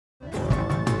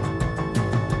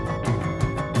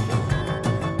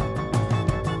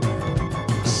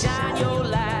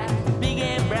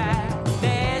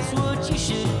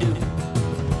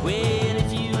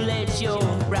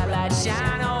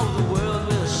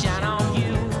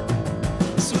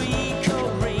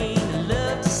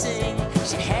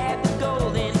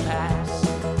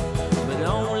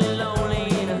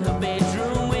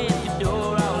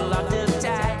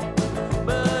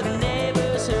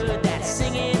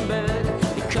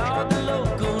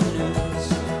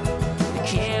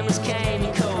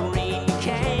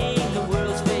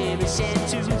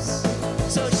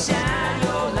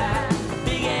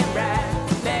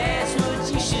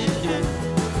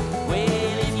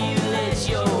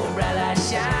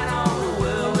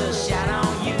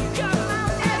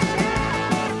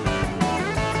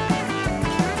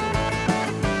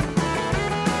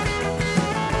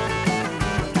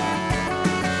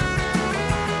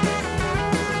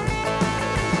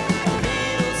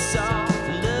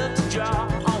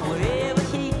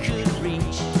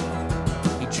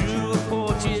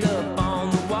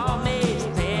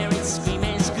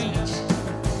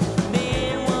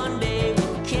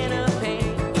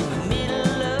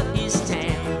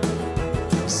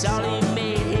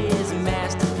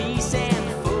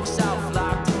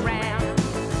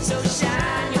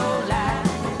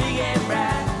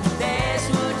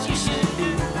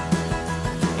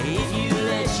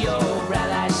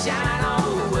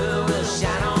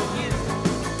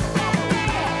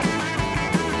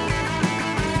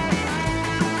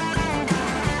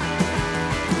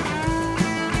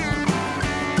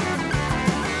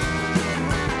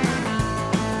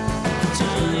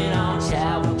Turn it on,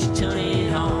 child, won't you turn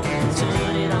it on?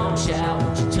 Turn it on, child,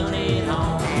 won't you turn it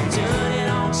on? Turn it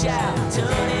on, child,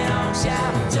 turn it on,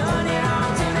 child, turn it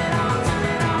on, turn it on, turn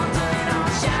it on, turn it on.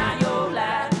 Shine your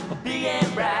light, big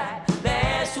and bright.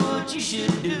 That's what you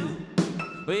should do.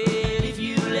 Well, if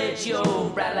you let your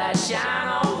bright light shine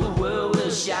on, the world will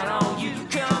shine on you.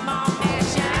 Come on, man,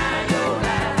 shine your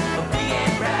light, big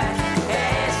and bright.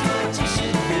 That's what you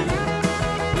should do.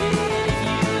 Well, if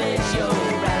you let your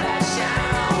bright light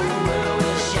shine on, the world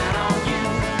will shine on you.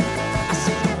 I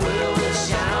said the world will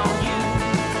shine on you.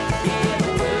 Yeah,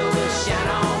 the world will shine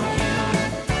on you.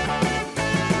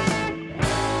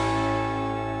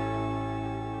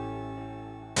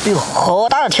 哎呦，好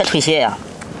大的铁腿蟹呀！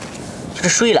这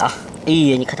水了啊！哎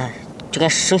呀，你看它就跟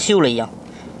生锈了一样。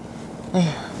哎呀，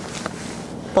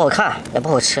不好看也不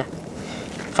好吃，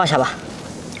放下吧。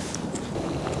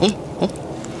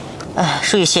哎，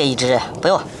水蟹一只，不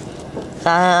要，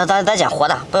咱捡活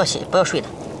的，不要水的。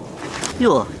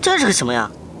哟，这是个什么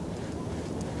呀？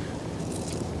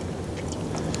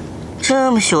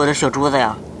这么小的小珠子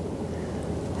呀！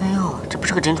哎呦，这不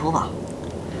是个珍珠吧？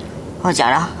我捡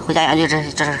着，回家研究这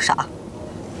是啥？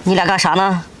你俩干啥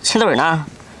呢？亲嘴呢？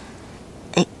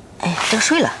哎，这个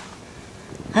睡了。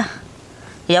啊，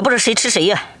也不知谁吃谁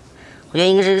呀。我觉得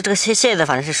应该是这个蟹子，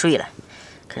反正是睡了。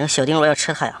可能小丁螺要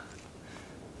吃它呀。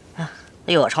啊，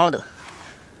咬长了都。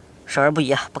少儿不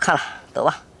宜啊，不看了，走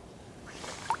吧。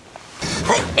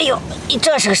哎呦，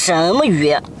这是个什么鱼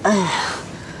呀？哎呀，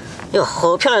哟，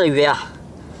好漂亮的鱼呀，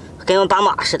跟我斑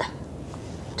马似的。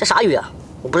这啥鱼啊？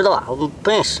我不知道啊，我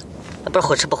不认识，不知道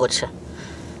好吃不好吃。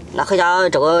拿回家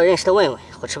找个认识的问问，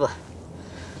好吃不？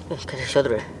哎，看这小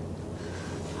嘴儿，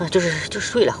啊，就是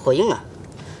碎了，好硬啊，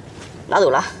拿走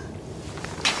了。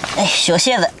哎，小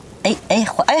蟹子，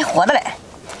活的嘞！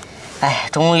哎，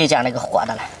终于捡了个活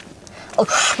的了。哦，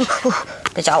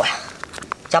别夹我呀，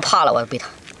夹怕了我被它。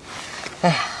哎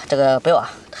呀，这个不要啊，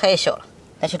太小了，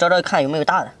咱去找找看有没有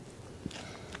大的。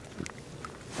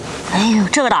哎呦，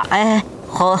这个大，哎，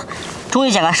好，终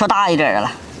于捡个稍大一点的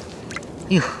了。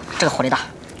哎呦，这个活的大。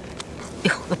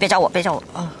哟，别夹我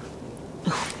啊！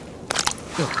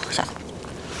哟，下次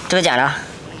这个捡着，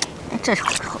这是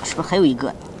不是还有一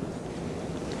个？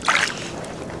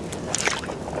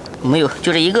没有，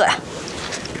就这一个呀。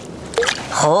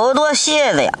好多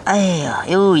蟹子呀！哎呀，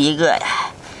又一个呀！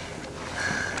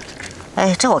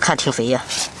哎，这我看挺肥呀，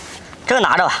这个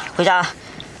拿着吧，回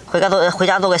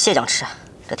家做个蟹酱吃，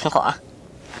这挺好啊。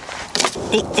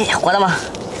哎，活的吗？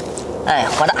哎，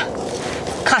活的。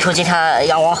看出今天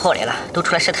阳光好来了，都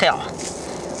出来晒太阳了。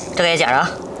这个也捡着。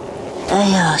哎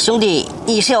呀，兄弟，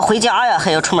你是要回家呀，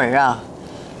还要出门啊？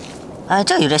哎，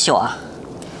这个有点小啊。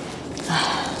哎，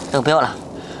这个不要了，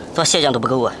做蟹酱都不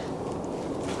够啊。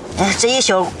哎，这一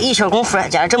小功夫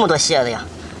捡了这么多蟹子呀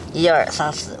！1、2、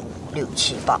3、4、5、6、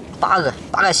7、8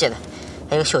个蟹子，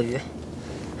还有小鱼。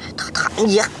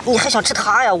你还想吃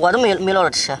它呀？我都没捞着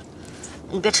吃。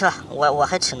你别吃了，我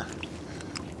还吃呢。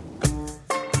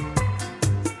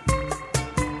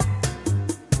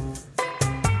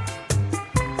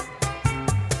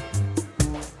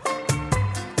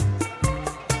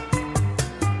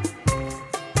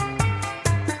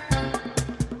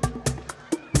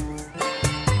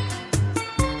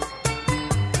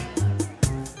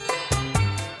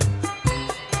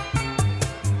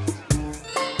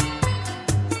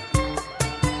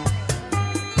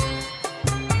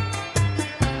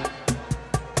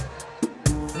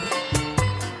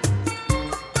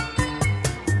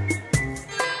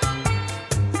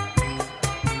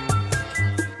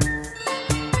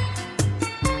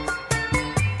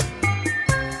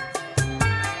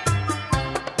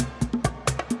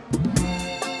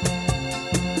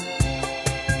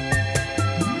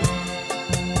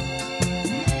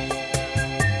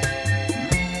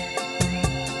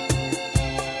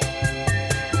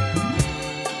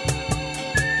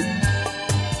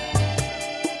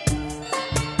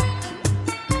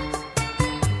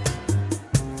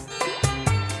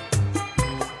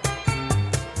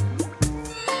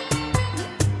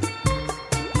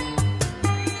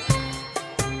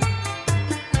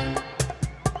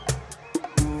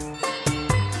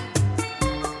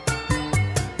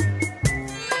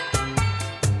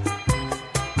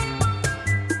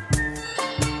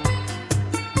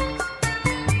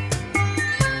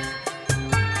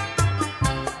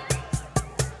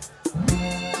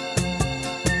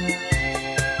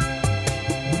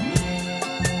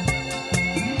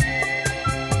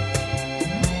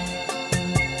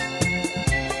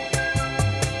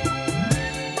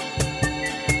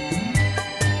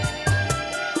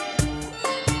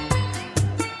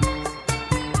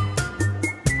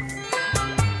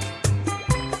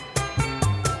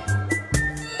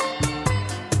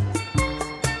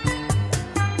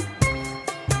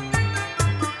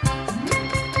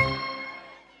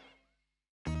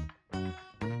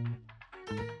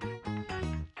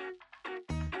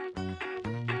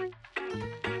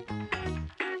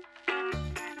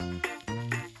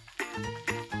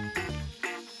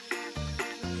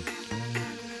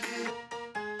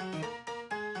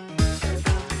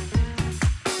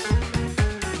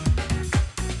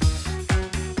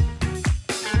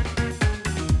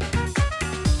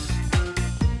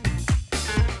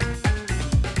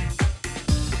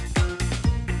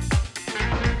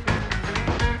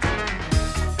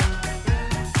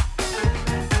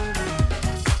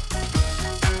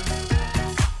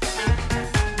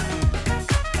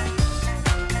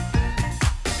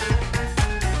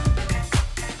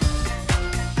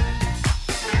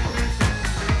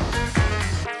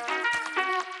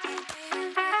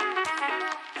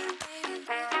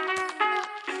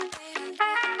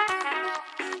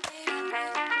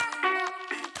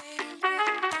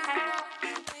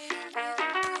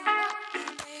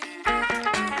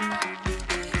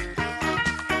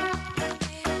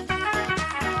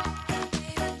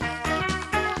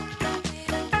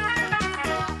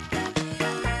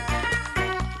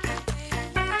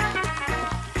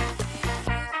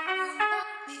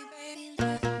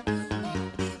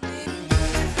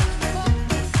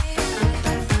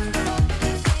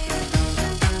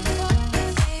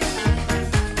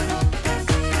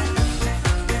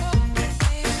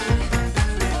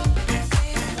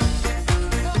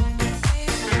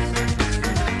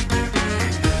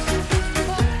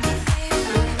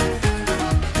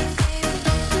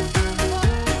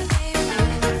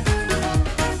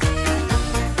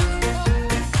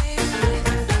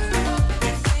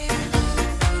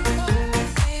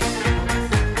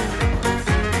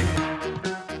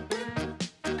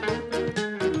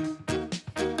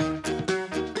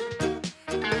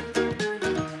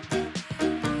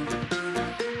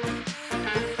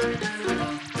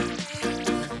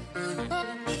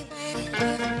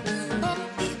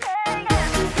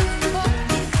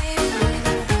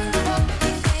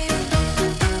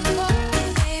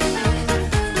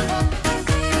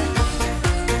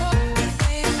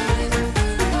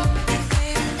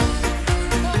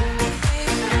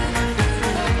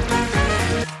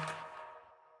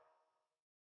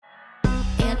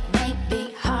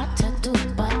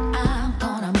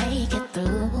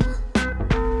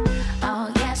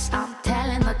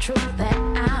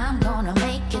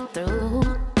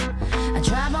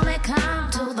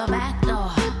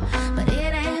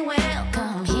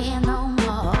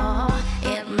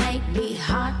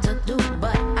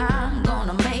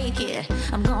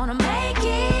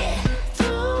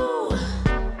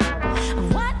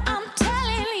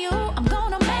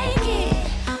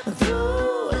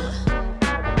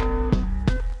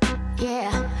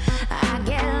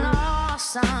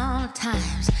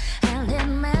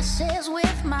messes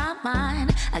with my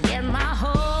mind. I get my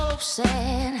hopes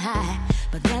set high,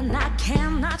 but then I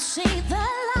cannot see the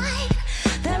light.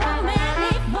 There are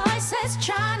many voices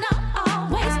trying to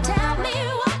always tell me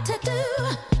what to do,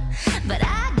 but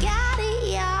I got it,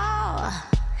 y'all,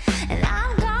 and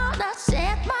I'm gonna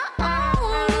set my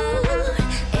own.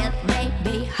 It may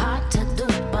be hard to do,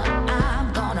 but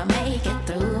I'm gonna make it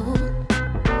through.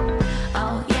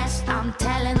 Oh yes, I'm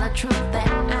telling the truth that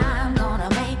I'm gonna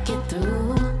make it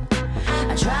through.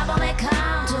 Trouble may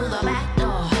come to the back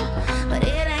door, but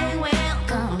it ain't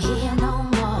welcome here no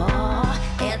more.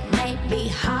 It may be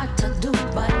hard to do,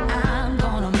 but I'm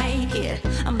gonna make it.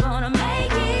 I'm gonna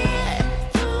make it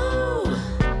through.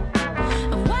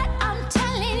 What I'm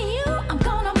telling you, I'm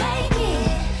gonna make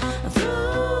it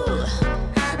through.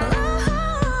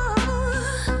 Ooh.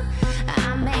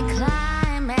 I may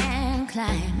climb and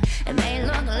climb. It may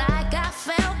look like I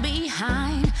fell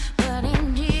behind, but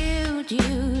in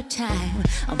due time,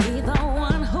 I'll be the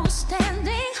one who's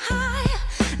standing